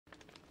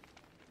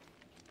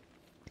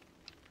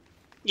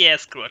Yeah,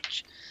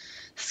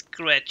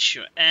 scratch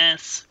your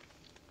ass.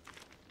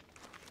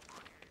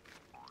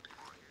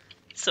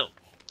 So,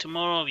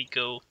 tomorrow we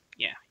go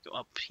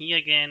up here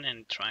again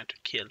and try to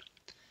kill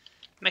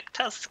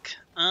MacTusk.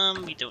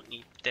 We don't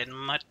need that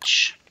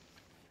much.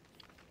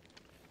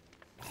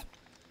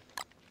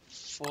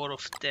 4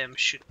 of them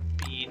should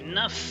be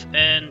enough,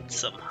 and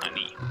some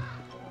honey.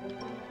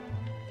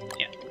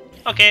 Yeah,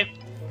 okay.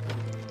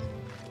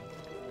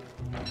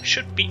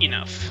 Should be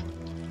enough.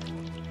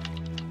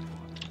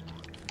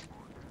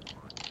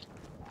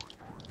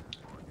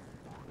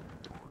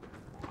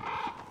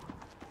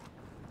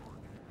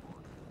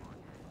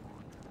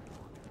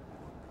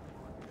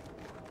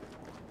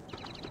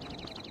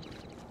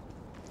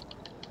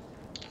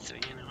 So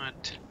you know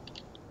what?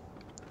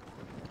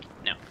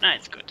 No,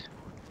 it's good.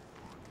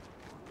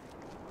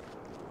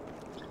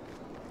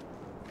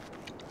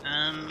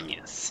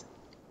 Yes.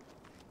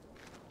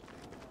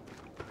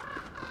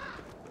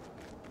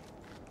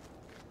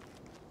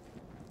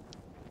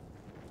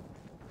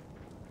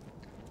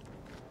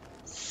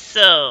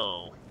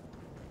 So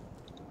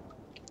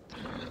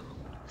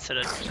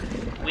that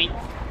we...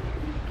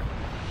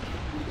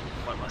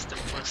 What was the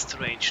first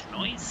strange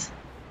noise?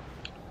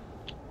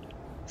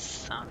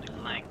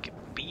 Sounding like a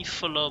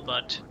beefalo,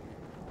 but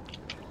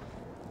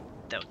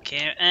don't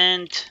care.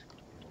 And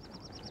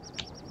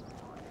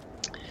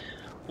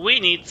we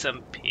need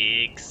some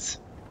pigs.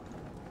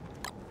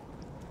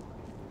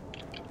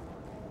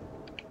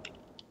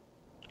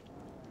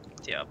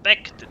 They are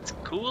back, that's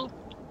cool.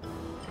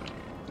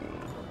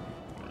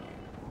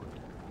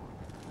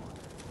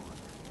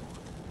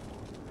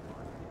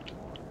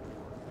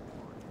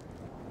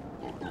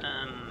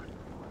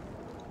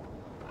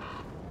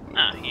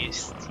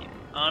 Here's the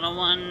other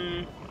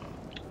one.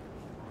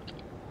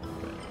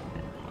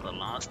 The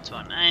last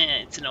one.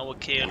 It's an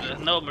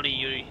overkill. Normally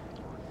you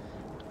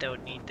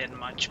don't need that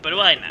much, but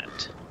why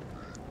not?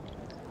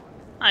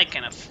 I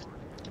kind of...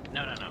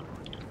 No.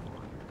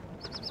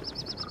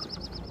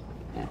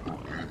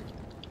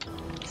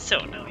 So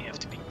now we have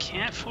to be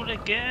careful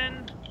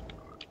again.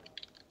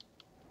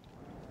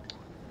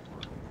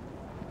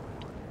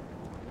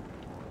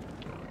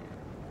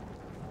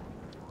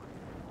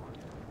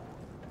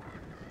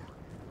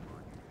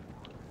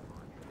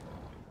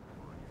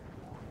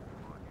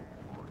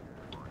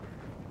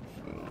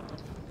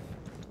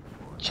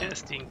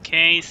 Just in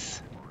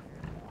case.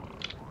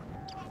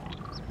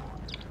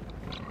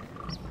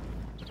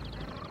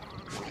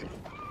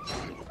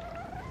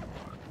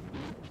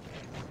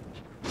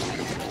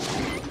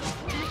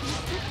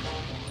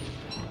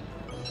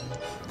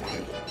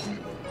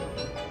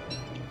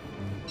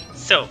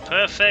 So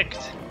perfect.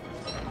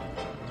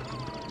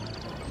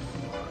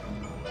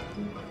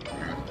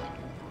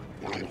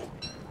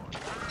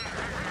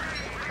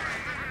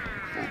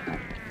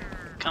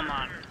 Come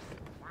on.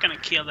 Gonna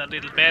kill that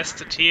little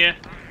bastard here.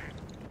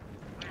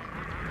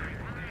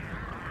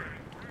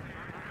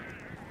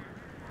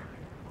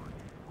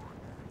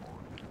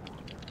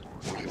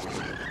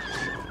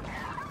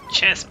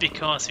 Just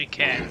because we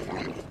can.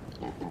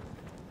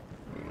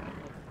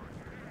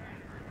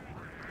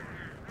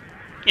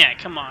 Yeah,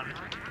 come on.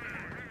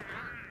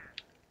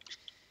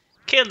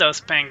 Kill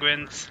those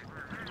penguins.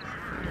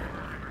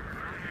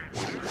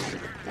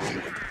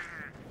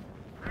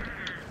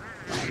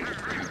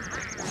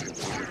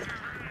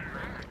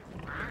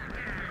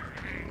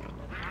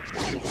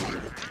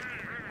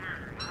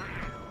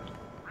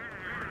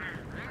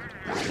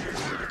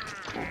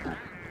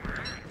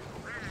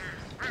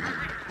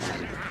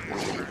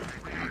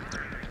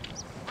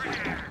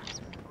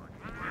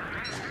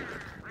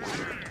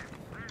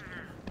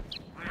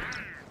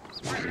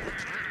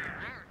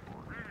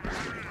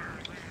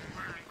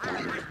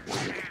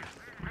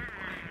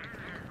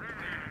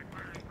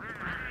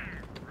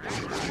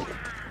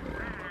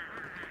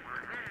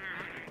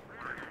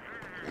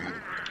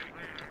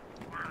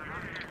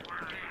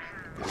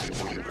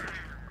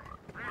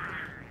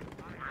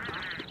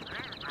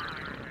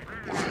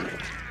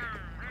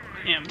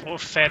 Yeah, more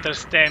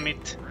feathers, damn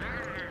it.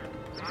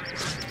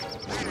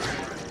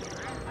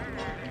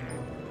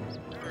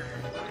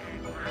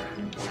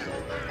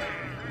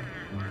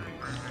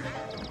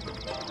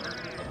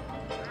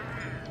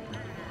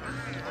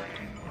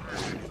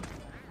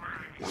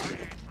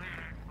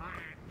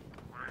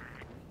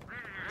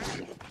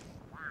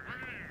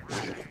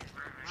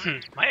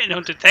 Why I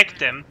don't attack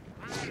them?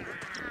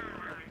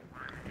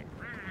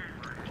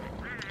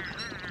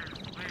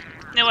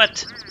 You know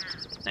what?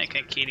 They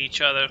can kill each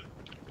other.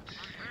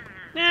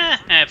 Nah,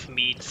 I have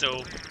meat,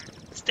 so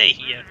stay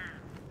here.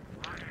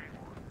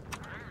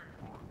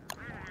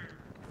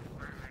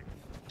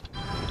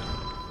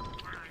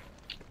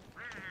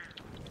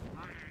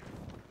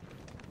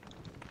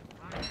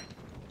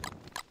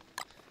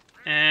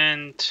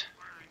 And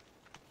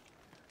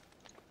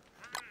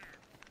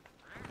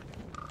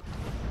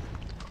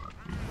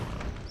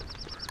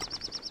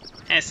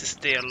has to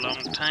stay a long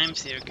time,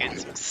 so you get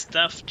some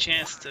stuff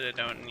chest that I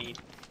don't need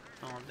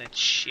all that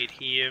shit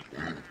here.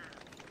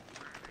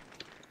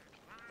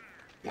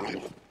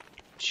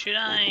 Should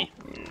I?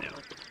 No.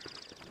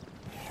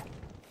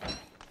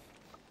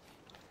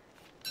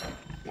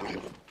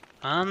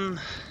 Um,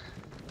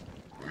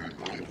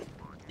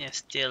 yeah,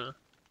 still.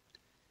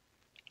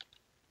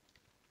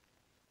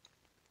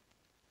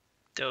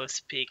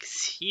 Those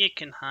pigs here,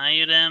 can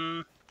hire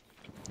them.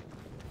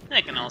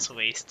 I can also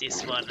waste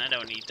this one, I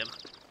don't need them.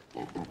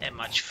 That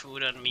much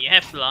food on me. I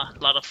have a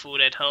lot of food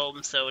at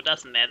home, so it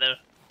doesn't matter.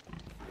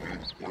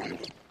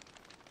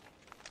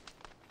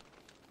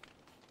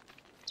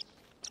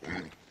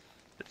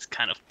 It's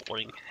kind of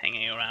boring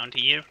hanging around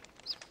here.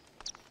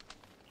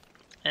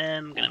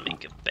 I'm gonna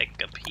make a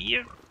backup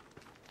here.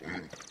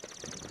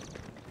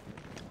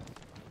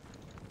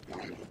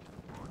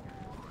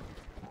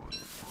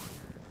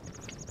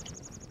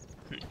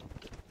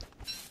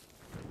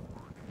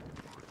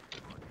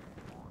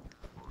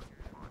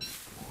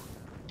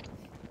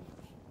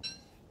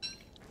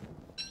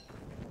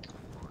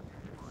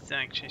 So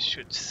I actually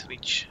should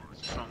switch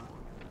from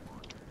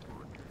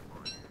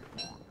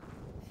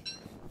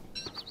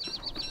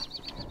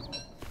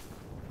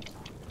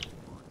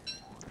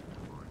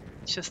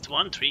just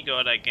one tree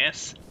guard, I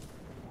guess.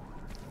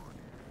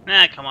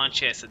 Nah, come on,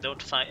 Chester,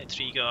 don't fight a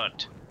tree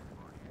guard.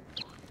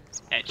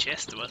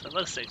 Chester, what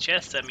was that?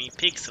 Chester, I mean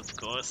pigs, of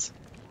course.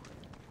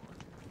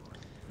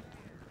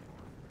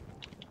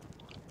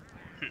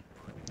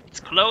 It's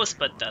close,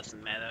 but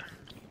doesn't matter.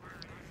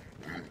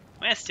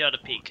 Where's the other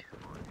pig?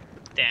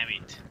 Damn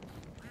it.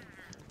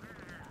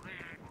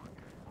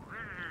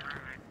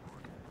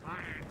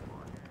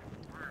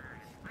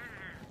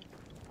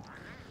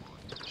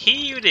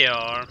 Here they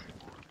are.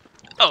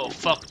 Oh,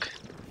 fuck.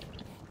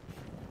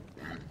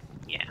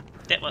 Yeah,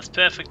 that was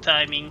perfect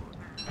timing.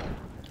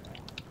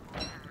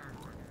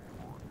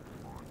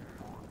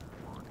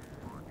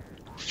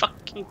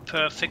 Fucking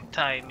perfect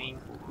timing.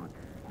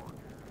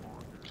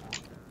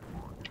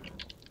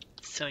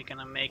 So we're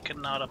gonna make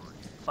another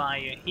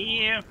fire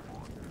here.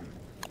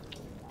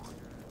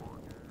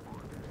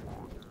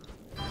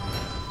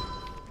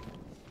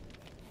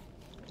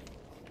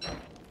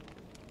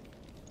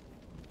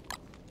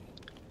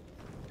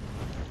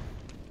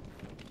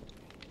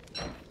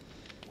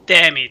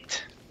 Damn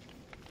it!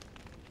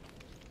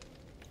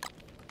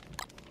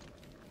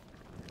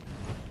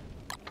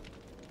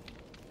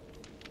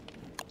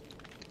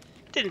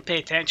 Didn't pay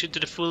attention to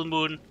the full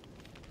moon.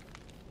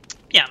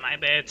 Yeah, my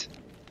bad.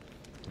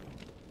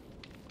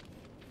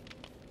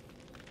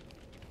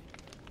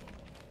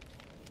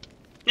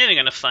 Then we're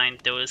gonna find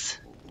those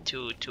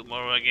two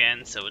tomorrow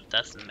again, so it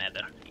doesn't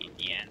matter in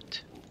the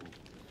end.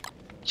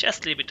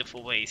 Just a little bit of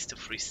a waste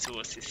of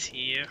resources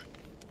here.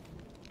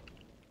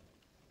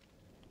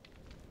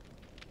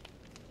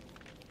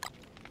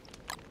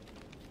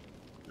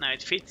 Now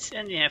it fits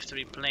and you have to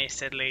replace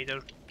that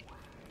later.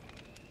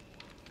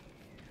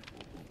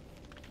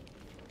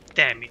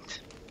 Damn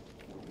it.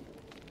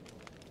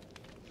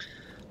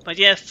 But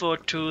yeah, 4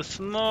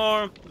 tooth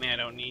more. I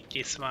don't need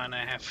this one,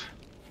 I have...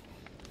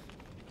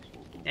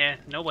 Yeah,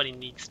 nobody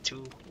needs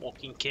 2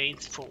 walking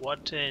canes for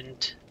what,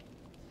 and...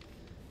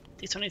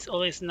 This one is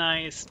always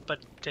nice, but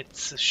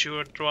that's a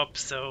sure drop,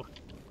 so...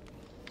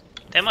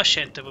 Demo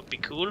shelter would be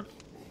cool.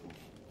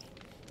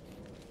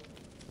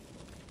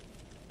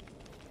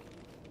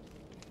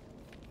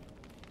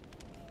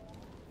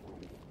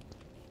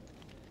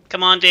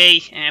 Come on, day,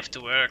 I have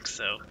to work,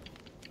 so...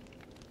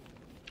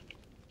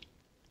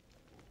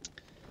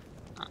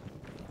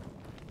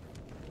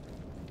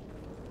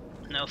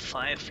 No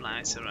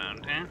fireflies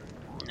around, huh?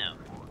 No.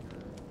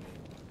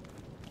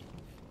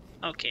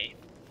 Okay.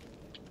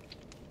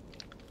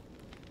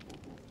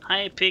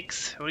 Hire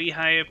pigs,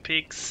 rehire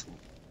pigs.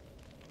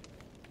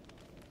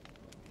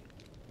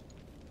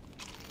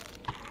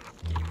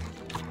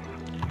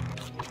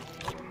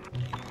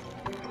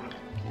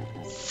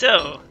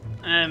 So,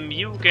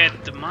 you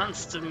get the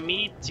monster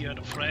meat, you're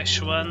the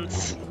fresh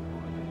ones.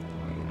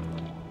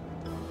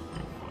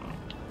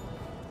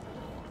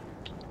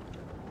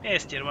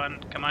 There's the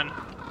one, come on.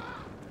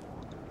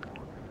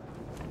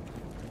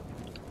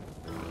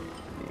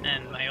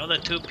 And my other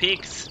 2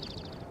 pigs.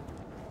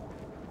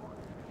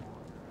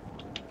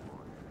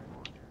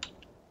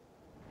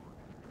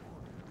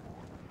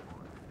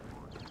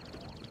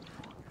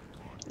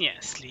 Yeah,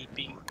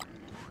 sleeping.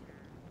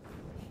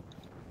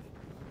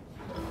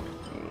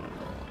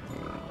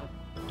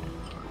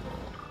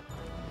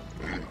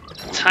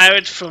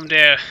 Tired from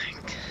their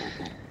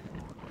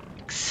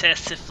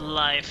excessive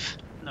life.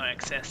 No,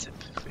 excessive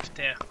with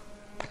their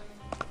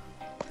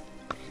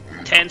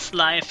tense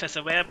life as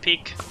a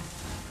werepig.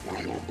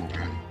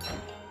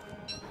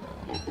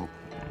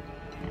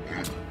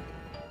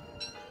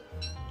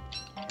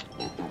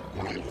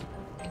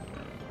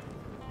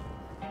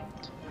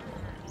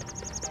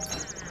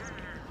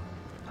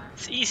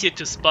 It's easier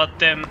to spot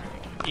them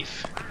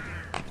if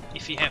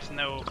you have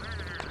no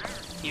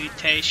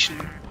irritation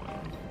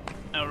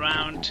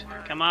around.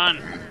 Come on,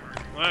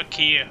 work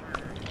here.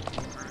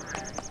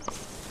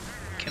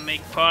 Can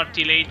make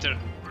party later.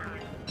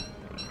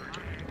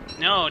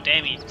 No,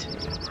 damn it.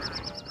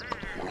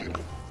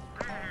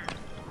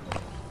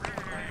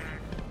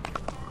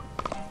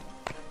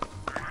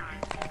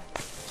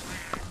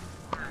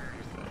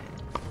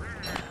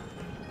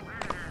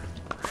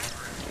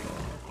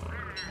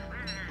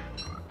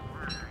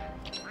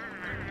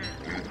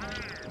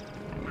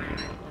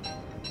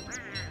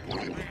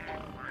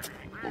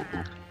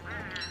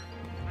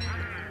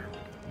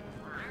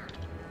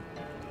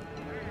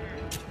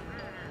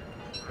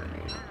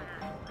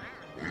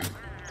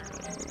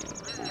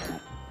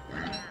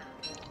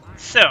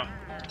 So,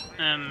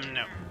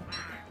 no.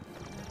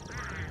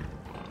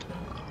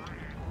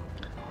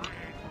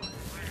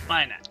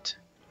 Why not?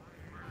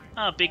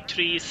 Ah, big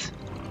trees.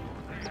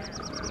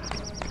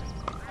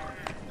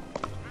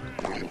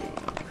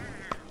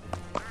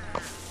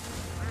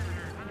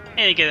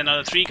 Maybe get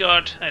another 3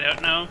 guard, I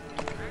don't know.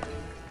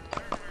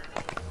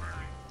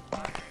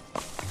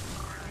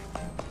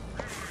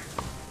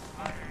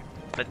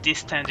 But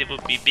this time they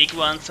would be big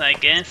ones, I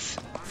guess.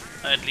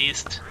 Or at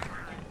least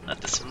not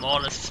the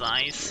smallest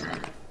size.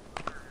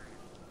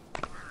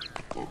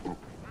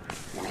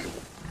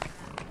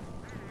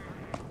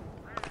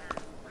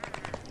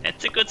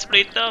 That's a good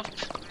split up.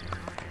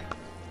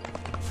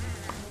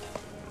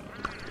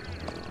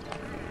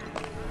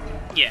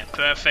 Yeah,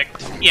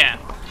 perfect. Yeah.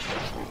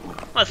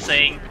 Was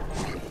saying.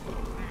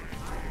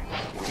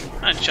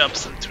 I'll chop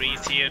some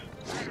trees here.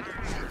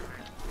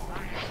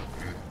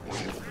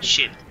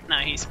 Shit, now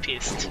he's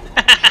pissed.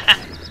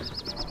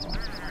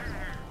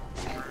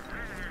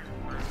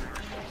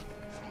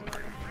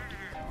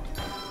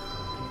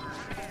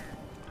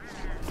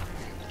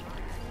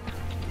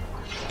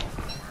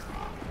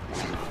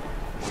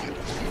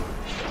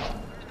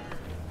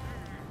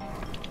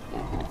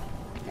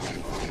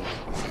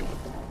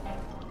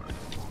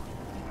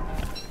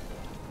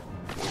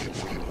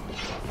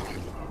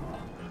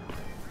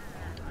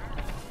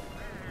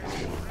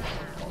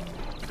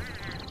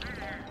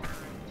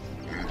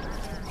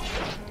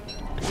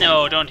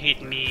 No, don't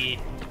hit me.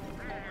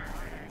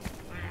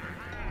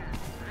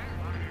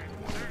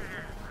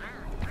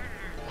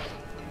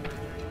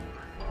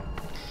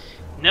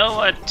 Know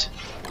what?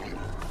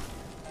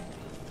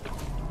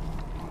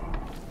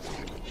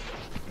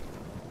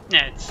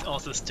 Yeah, it's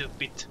also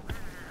stupid.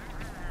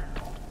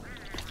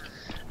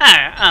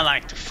 I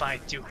like to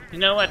fight you. You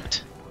know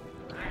what?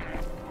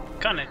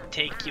 Gonna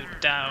take you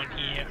down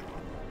here.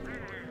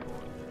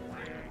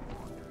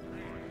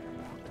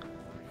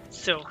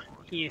 So,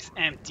 here's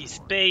empty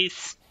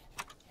space.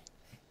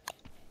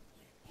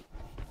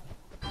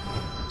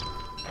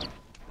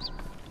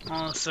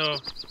 Also,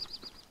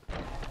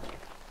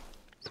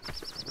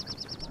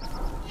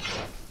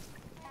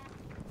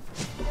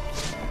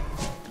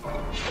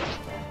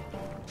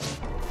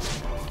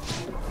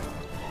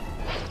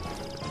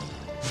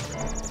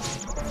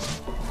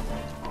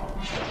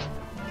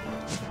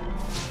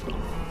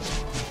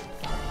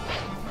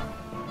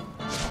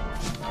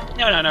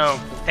 no,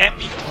 let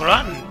me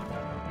run.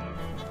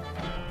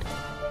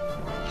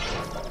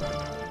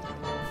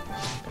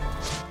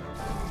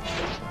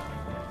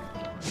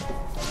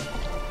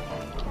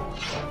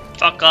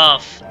 Fuck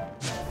off.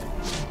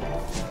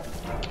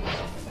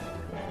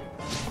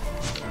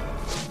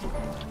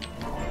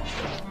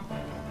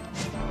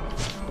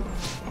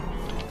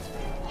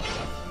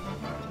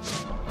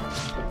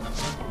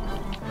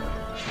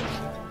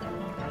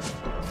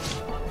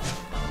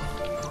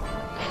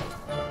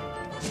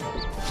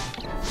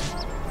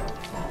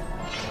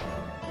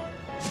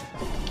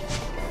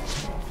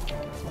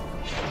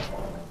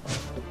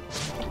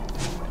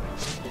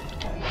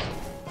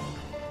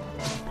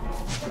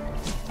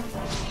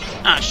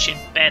 Ah shit,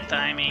 bad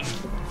timing.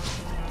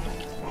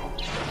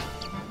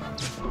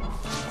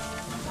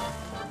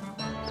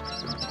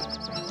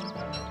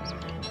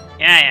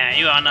 Yeah,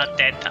 you are not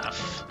that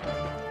tough.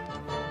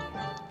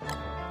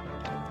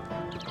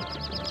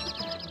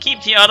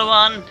 Keep the other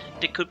one,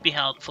 they could be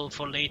helpful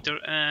for later,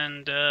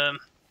 and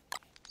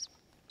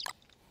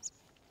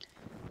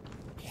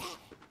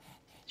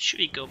should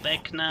we go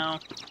back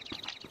now?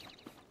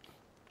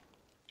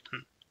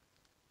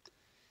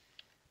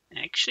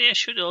 Actually, I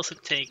should also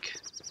take...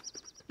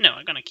 No,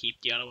 I'm gonna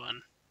keep the other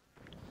one.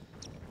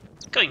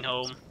 Going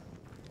home.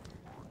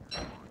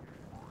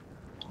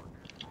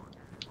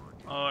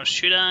 Or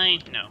should I?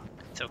 No,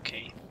 it's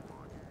okay.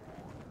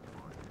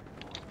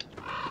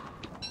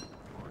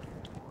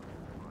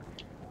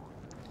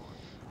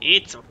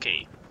 It's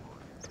okay.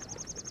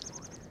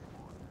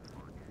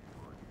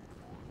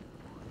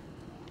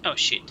 Oh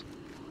shit.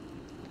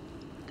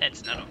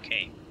 That's not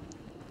okay.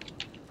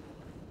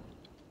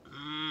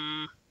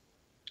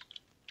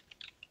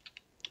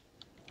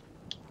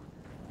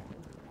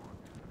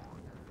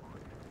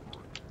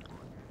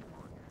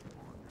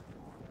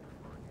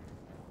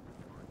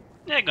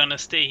 They're gonna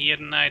stay here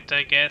tonight,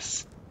 I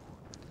guess.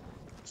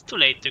 It's too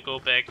late to go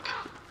back.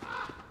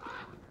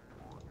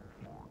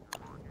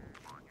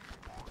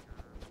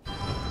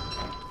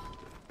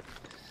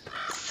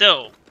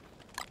 So.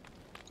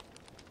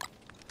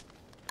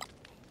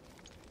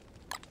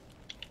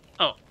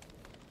 Oh.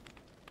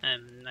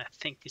 I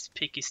think this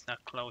pig is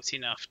not close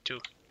enough to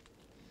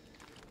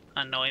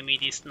annoy me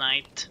this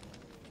night.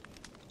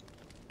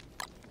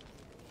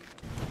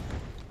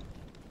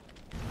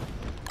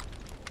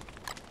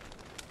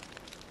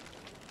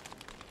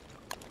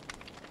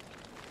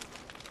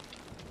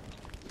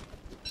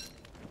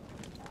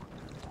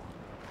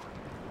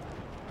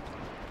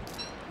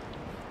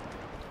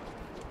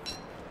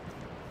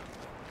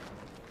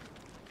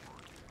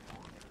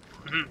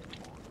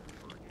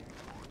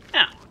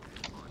 Yeah,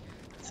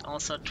 it's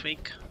also a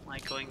trick,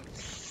 like going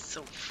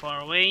so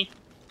far away.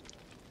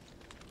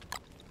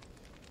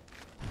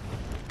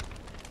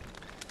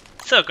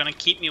 So, gonna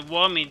keep me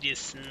warm in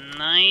this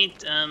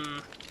night.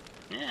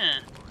 Yeah.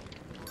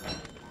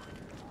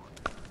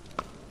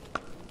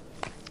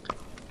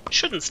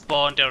 Shouldn't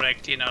spawn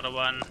directly another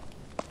one.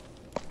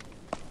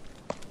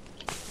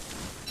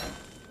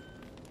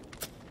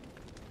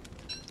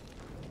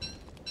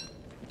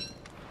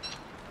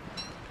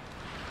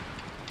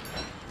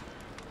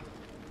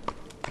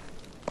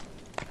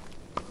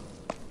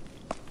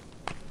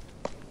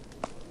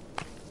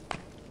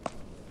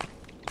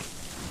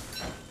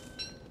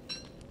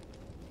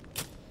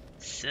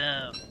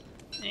 So,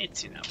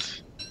 it's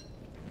enough.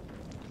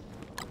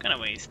 Gonna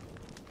waste.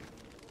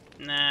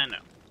 Nah, no.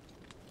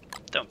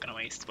 Don't gonna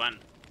waste one.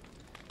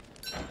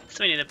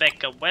 So we need a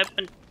backup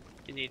weapon.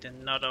 We need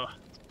another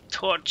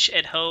torch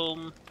at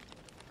home.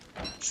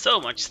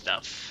 So much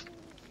stuff.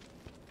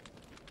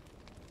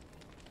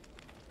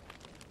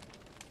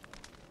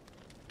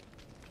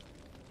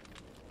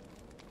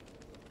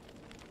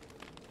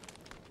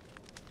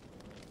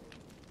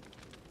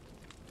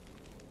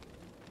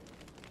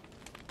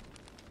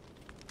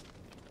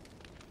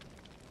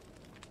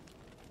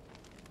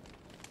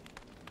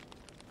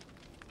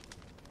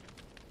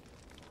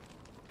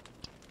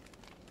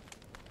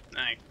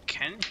 I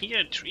can hear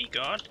a tree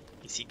guard.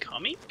 Is he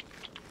coming?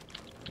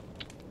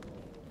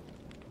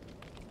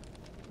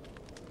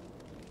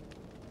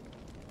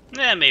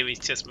 Nah, maybe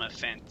it's just my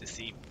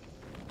fantasy.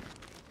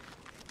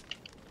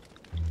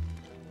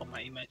 Or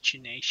my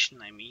imagination,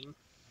 I mean.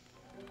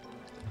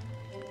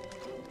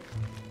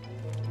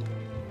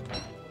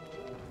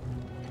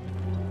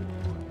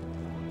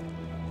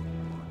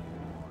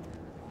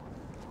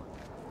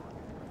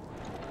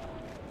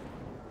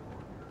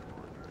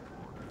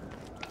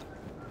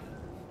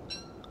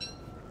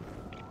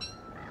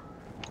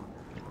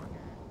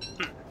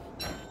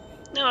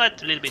 No,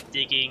 what? A little bit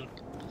digging.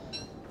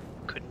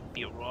 Couldn't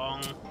be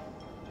wrong.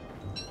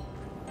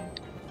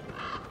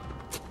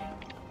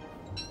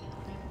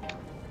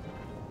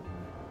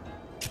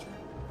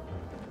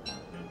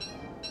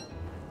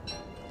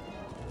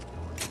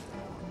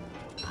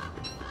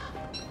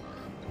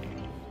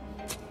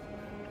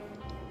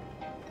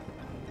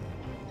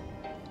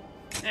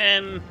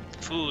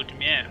 Food,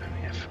 yeah,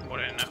 I have more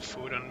than enough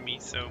food on me,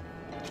 so.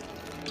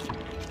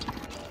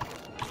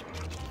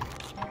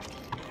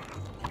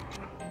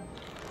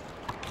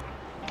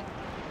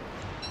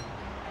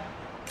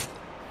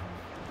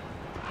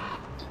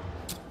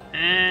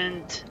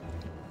 And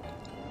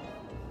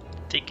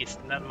I think it's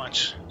not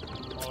much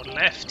more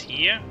left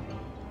here,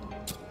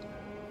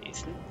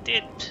 isn't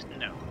it?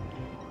 No.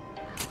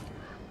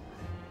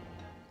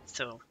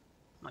 So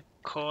my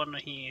corner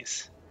here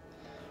is,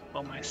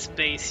 well, my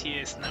space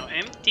here is now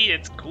empty.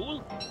 That's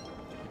cool.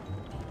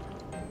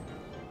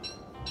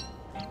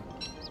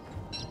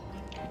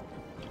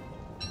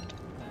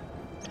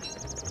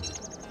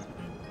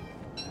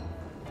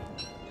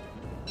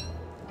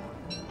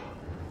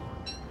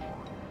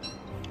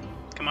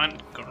 Come on,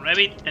 grab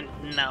it, and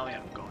now we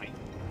are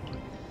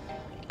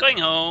going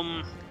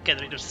home,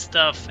 get rid of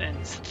stuff,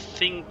 and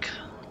think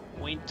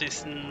winter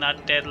is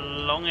not that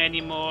long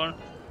anymore.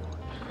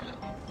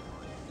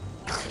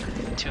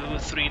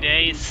 2-3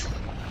 days,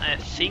 I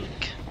think.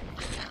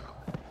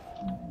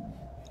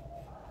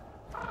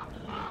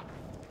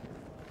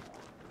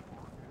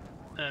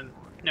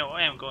 No,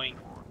 I am going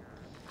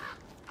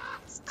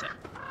the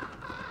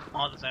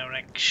other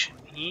direction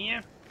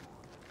here.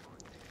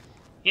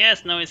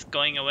 Yes, no, it's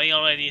going away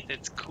already.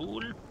 That's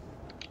cool.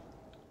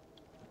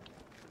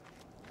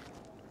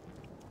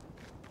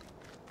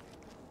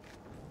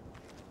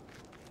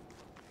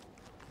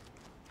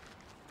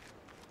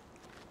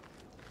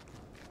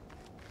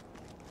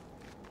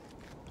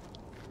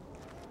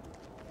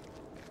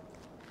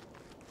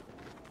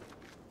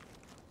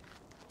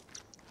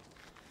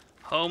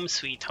 Home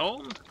sweet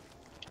home.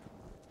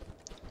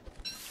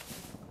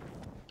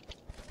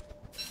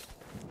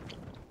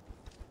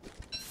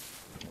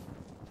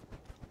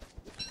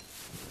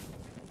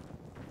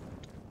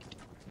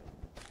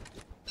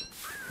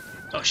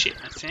 Oh shit,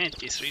 my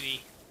sanity is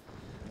really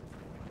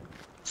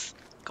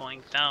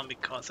going down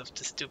because of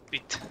the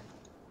stupid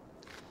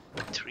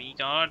tree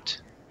guard.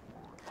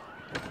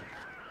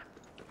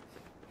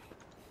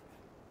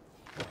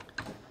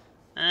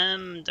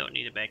 Don't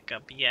need a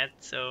backup yet,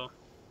 so.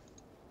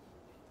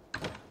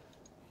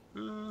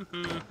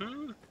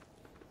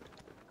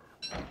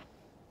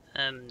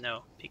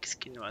 No,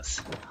 pigskin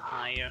was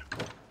higher.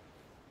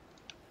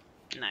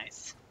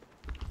 Nice.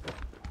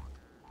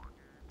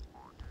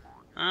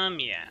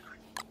 Yeah.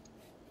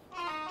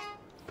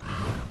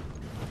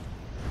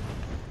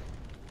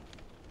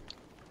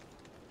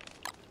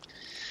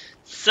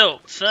 So,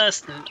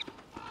 first, a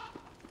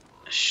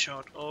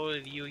short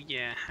overview.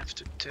 Yeah, have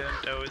to turn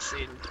those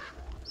in.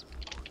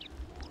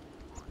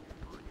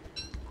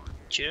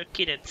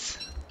 Jerky, that's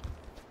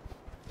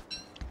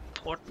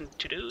important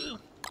to do.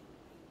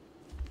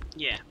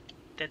 Yeah,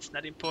 that's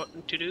not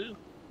important to do.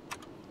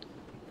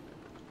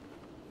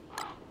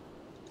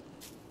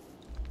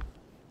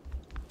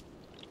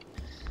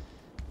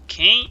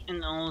 Okay,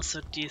 and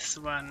also this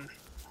one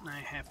I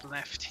have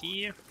left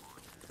here.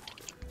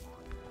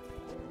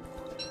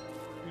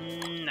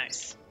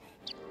 Nice.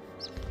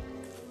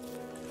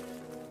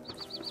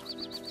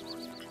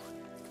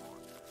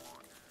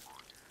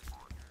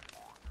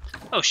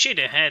 Oh shit,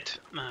 ahead.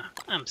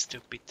 I'm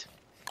stupid.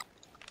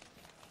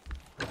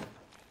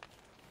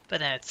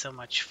 But I had so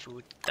much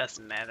food,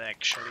 doesn't matter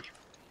actually.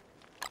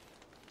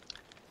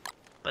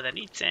 But I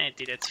need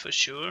sanity, that's for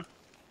sure.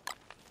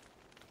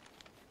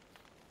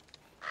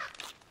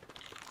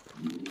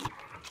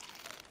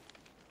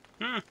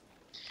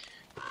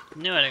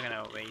 No, I'm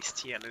gonna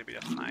waste here a little bit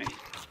of my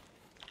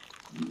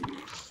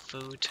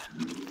food.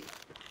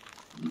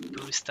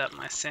 Boost up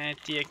my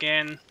sanity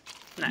again.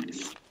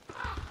 Nice.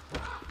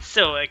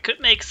 So I could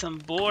make some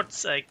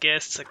boards, I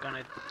guess I'm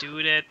gonna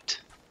do that.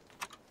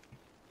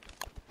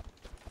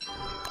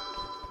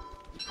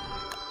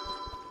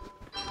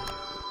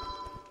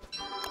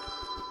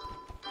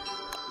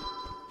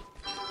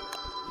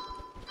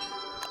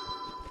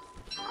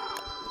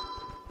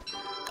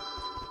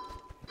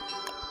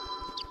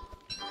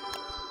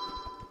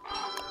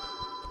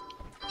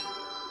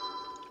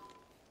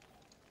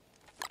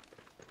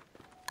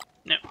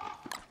 No.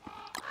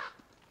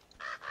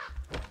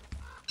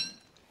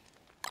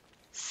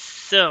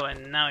 So,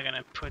 and now I'm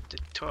gonna put the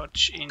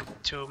torch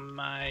into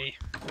my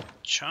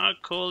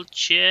charcoal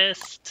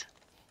chest.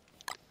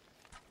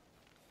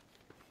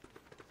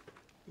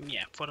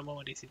 Yeah, for the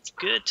moment it's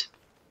good.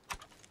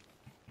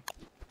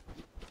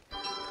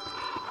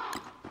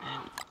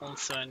 And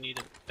also I need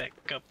a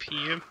backup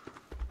here.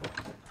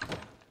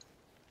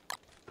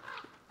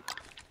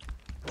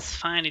 Let's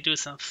finally do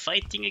some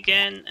fighting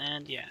again,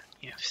 and yeah,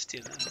 you have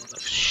still a lot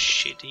of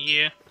shit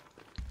here.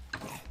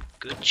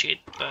 Good shit,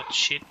 but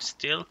shit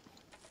still.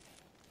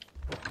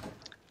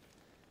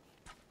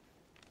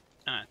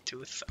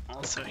 Tooth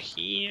also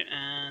here,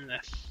 and I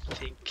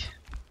think...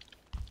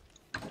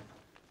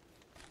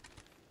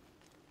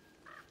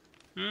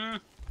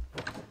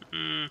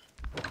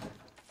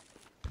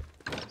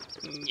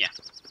 Yeah.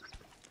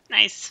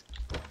 Nice.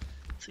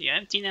 So you're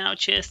empty now,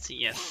 chest?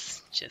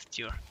 Yes, just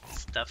your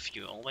stuff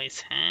you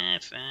always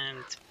have,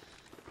 and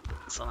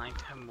also like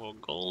to have more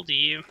gold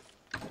here.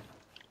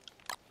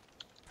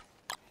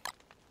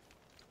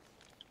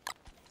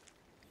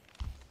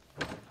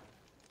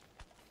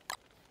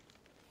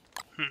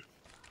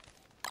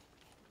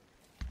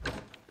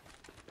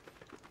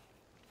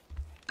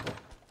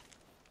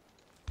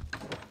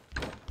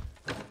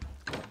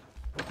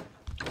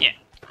 Yeah.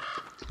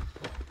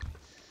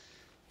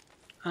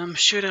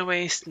 Should I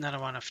waste another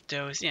one of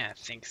those? Yeah, I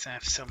think so. I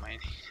have so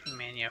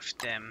many of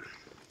them.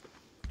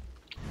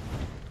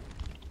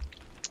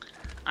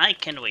 I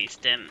can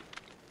waste them.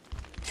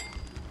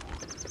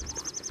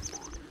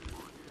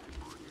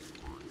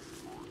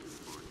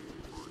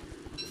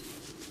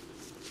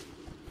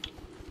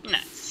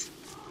 Nice.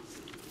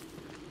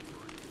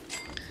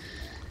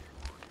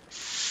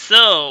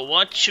 So,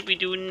 what should we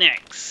do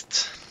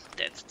next?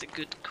 That's the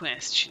good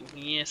question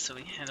here. So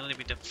we had a little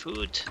bit of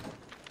food.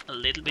 A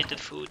little bit of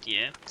food,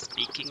 yeah.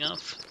 Speaking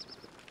of.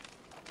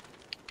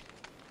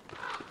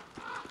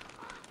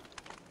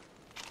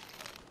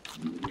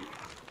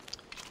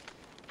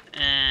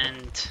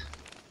 And...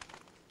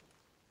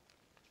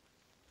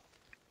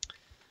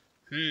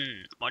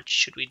 what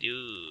should we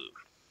do?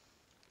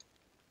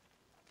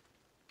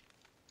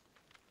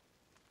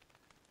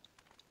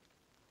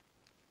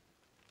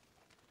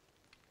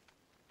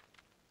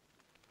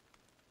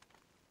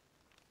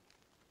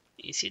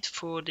 Is it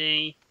 4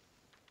 day?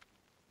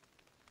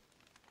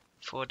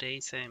 4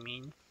 days, I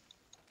mean.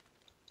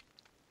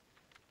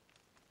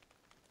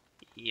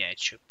 Yeah, it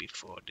should be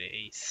 4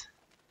 days.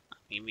 I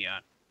mean, we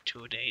are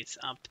 2 days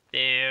up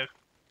there.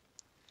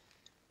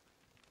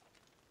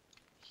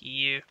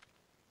 Here.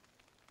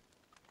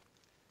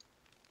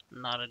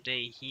 Another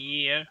day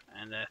here.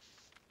 And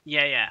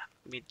yeah,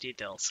 we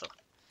did also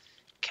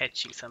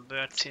catching some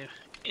birds here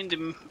in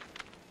the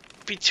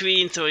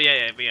between. So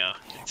yeah, we are.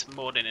 It's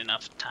more than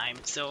enough time.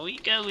 So we're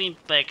going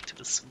back to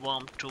the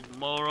swamp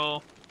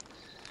tomorrow.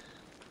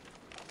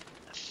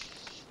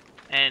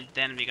 And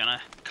then we're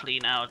gonna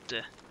clean out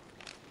the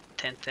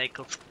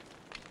tentacle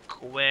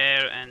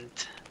square, and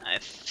I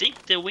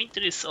think the winter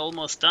is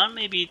almost done.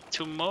 Maybe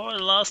tomorrow,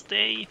 last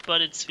day,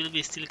 but it will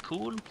be still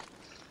cool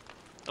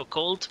or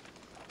cold.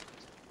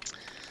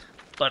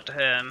 But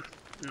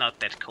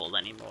not that cold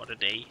anymore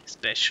today,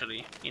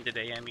 especially in the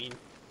day, I mean.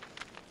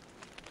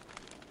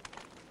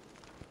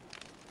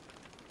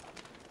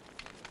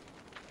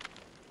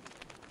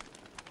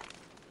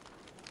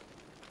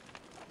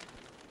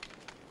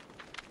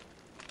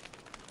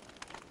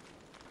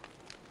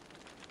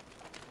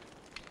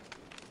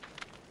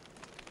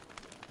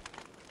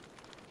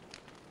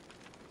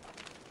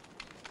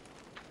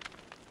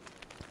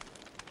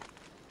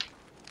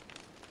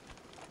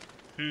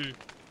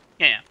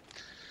 Yeah.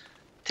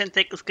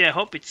 Tentacle square, I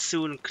hope it's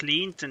soon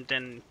cleaned and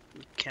then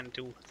we can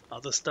do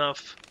other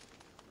stuff.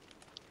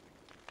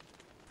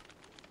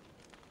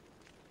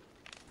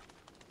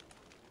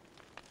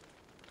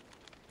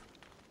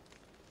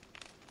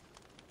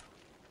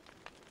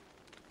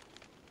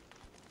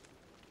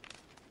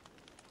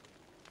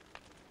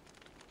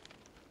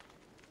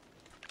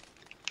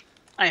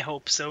 I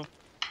hope so.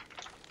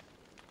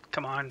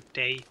 Come on,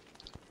 day.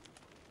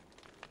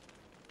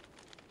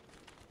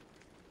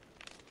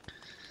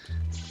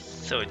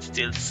 So it's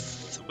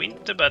still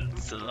winter, but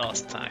it's the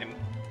last time.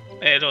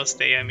 Last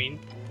day, I mean.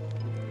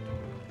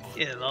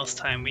 Yeah, last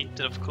time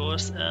winter, of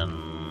course. So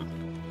I'm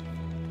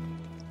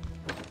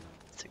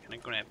gonna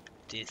grab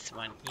this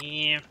one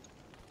here.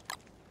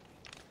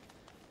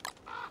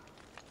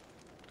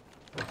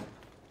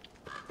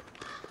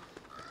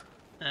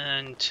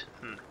 And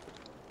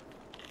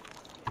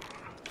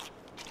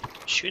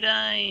should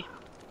I?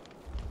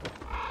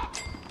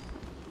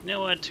 You know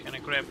what? I'm gonna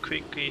grab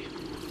quickly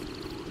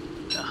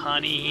the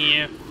honey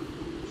here.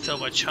 So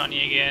much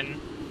honey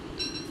again.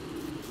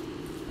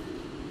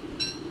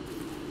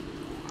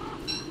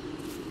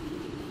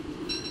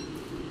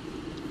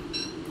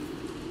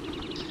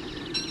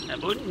 I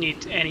wouldn't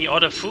need any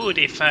other food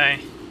if I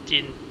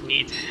didn't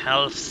need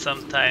health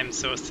sometimes,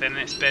 so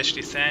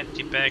especially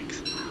sanity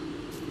bags.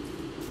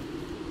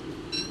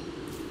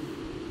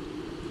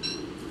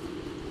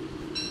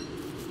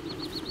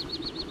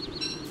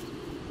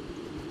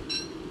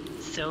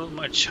 So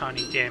much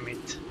honey, damn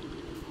it.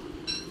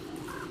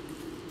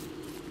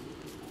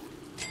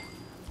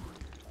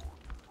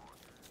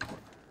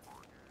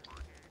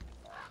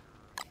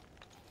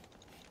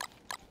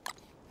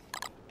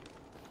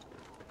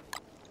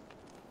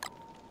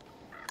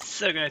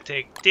 So I'm gonna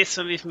take this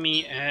one with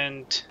me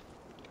and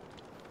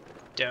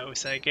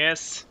those, I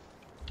guess.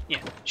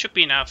 Yeah, should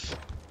be enough.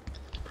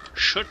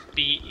 Should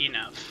be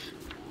enough.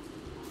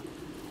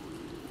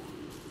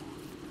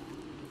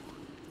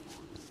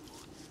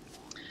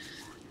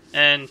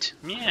 And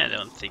yeah, I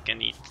don't think I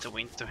need the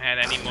winter hat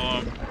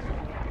anymore.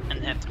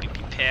 And have to be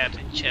prepared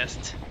in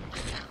just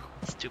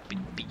stupid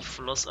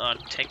beeflos are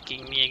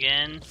attacking me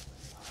again.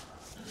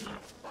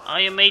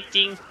 Are you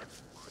mating?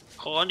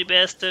 Horny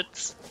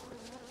bastards?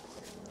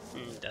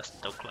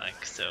 Doesn't look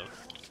like so.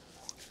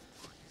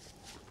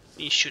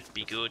 We should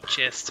be good,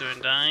 Chester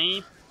and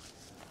I.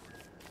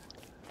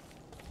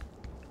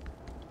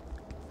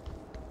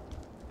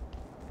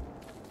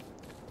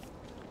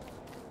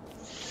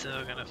 So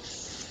I'm gonna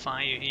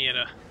fire here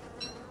to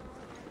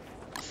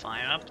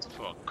fire up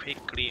for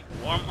quickly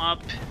warm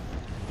up.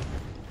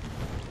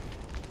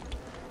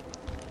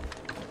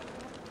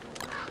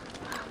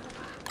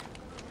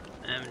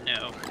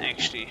 No,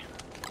 actually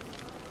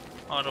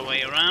other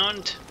way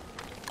around.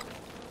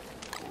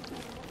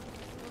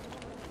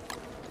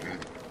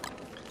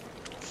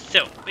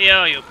 So, where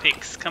are you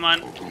pigs? Come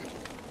on.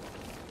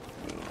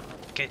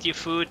 Get your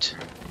food.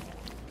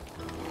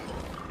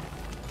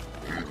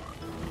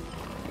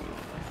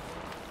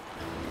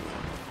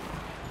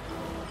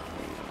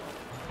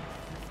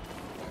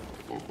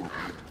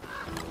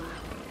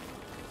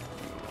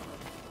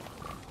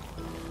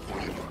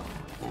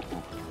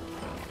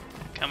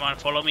 Come on,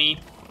 follow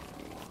me.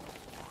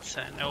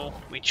 So I know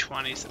which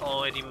one is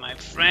already my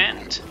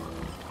friend.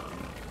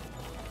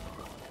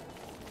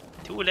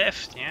 Two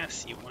left, yeah, I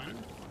see one.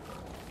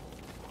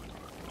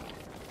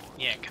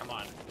 Yeah, come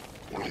on.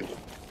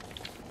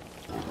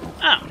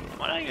 Ah,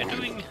 what are you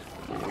doing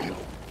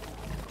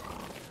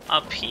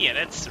up here?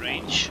 That's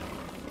strange.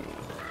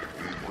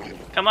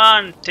 Come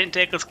on,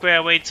 Tentacle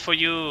Square waits for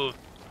you.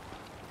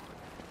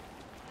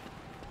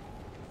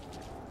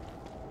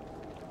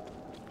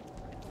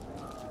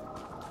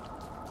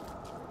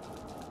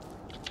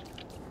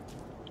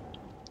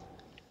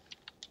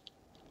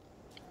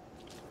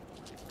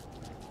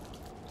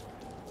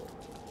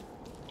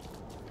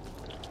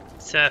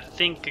 So I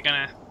think I'm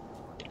gonna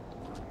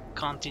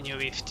continue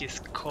with this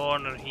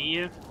corner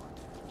here.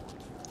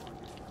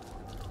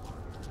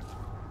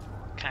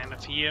 Kind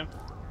of here.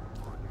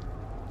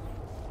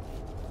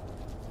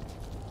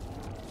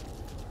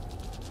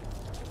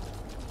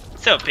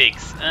 So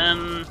pigs,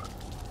 yeah,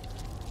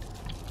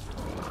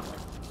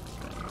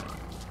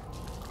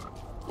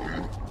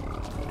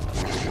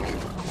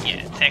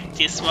 attack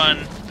this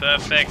one,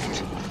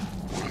 perfect.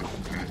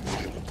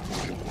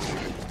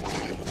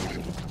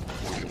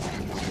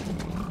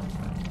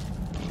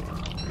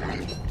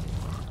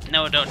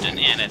 No, don't do,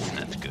 yeah, that's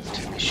not good.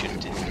 We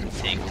should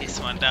take this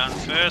one down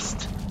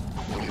first.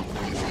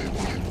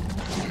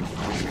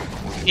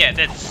 Yeah,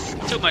 that's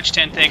too much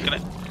tentacle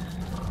at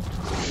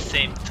the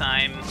same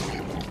time.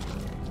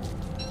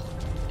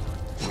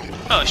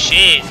 Oh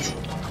shit!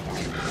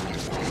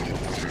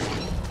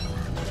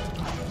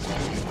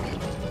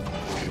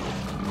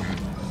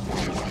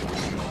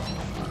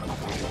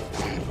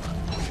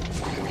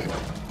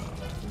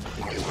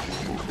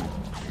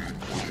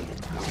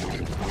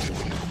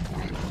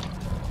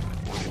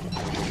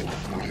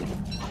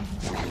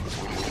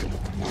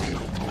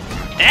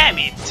 Damn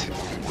it!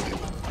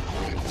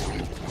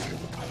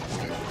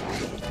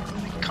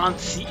 I can't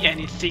see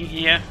anything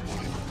here.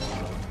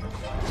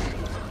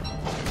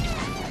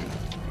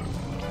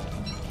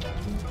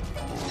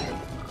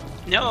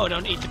 No,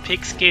 don't eat the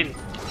pig skin.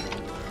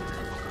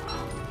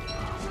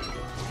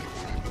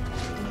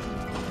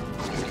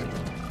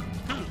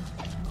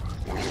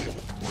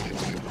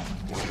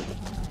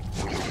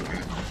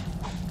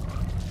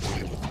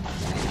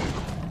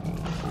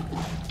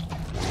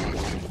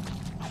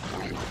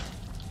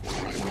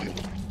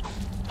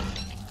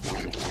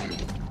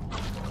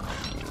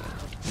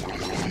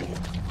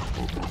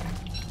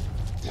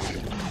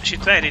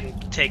 shit, why I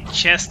didn't take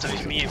Chester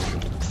with me?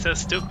 So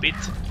stupid.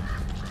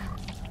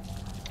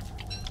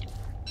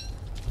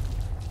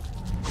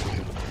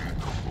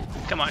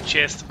 Come on,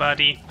 Chester,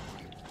 buddy.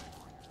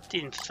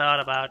 Didn't thought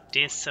about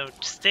this, so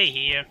stay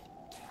here.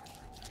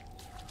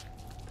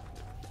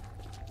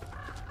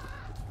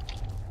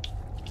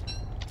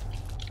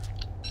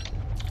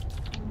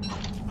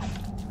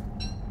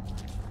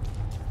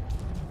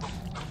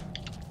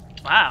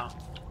 Wow.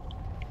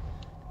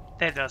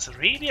 That was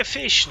really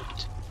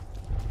efficient.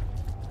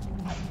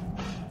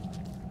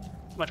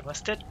 What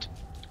was that?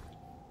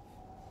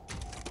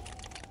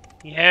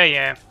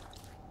 Yeah.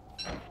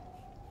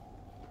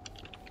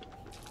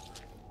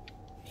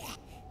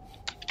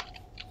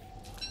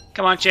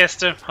 Come on,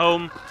 Chester,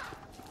 home.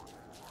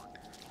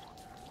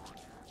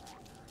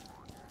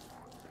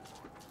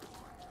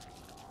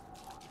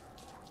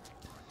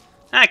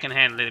 I can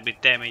handle a little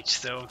bit damage,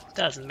 so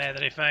doesn't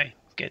matter if I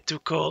get too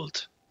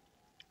cold.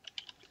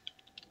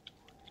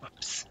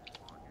 Whoops.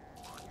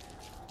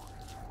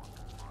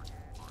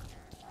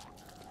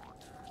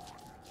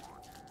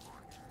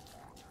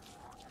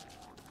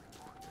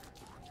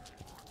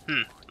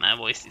 My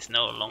voice is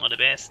no longer the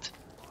best.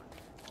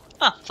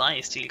 Ah, fly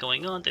is still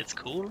going on, that's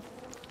cool.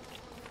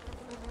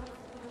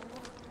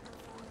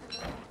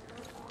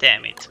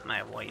 Damn it,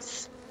 my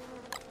voice.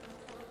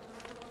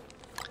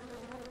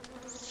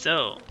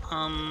 So,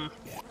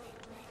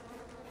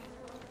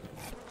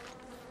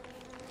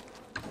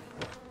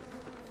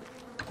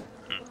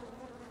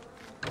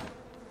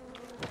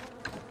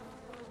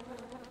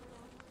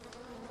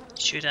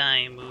 should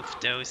I move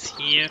those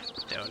here?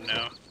 Don't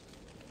know.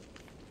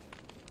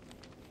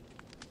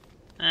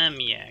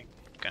 Yeah,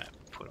 gonna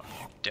put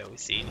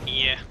those in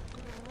here.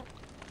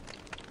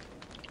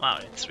 Wow,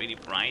 that's really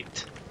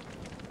bright.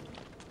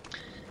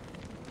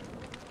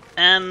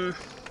 Yeah,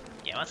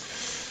 I was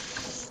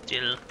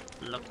still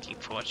looking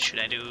for what should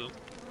I do.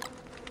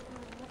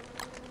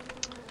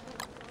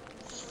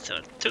 So,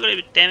 took a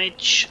little bit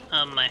damage.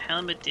 My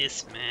helmet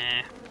is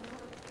meh.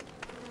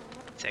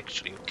 It's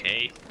actually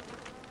okay.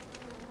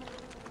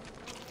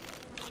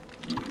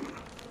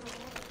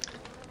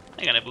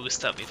 I'm gonna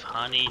boost up with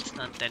honey, it's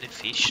not that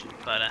efficient,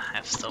 but I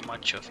have so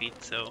much of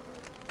it, so...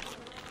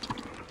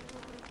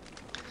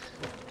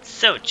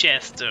 So,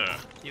 Chester,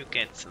 you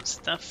get some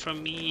stuff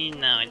from me,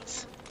 now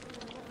it's...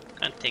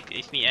 Can't take it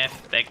with me, I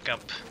have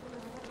backup.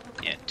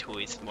 Yeah, 2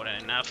 is more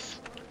than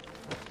enough.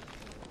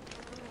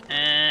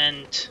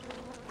 And...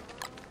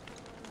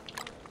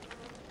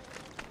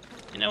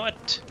 You know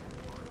what?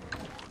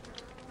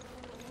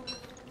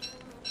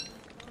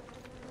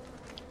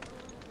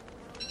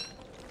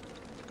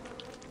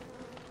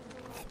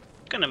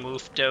 Gonna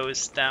move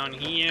those down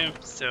here,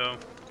 so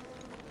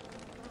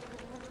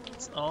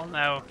it's all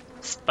now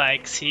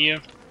spikes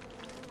here.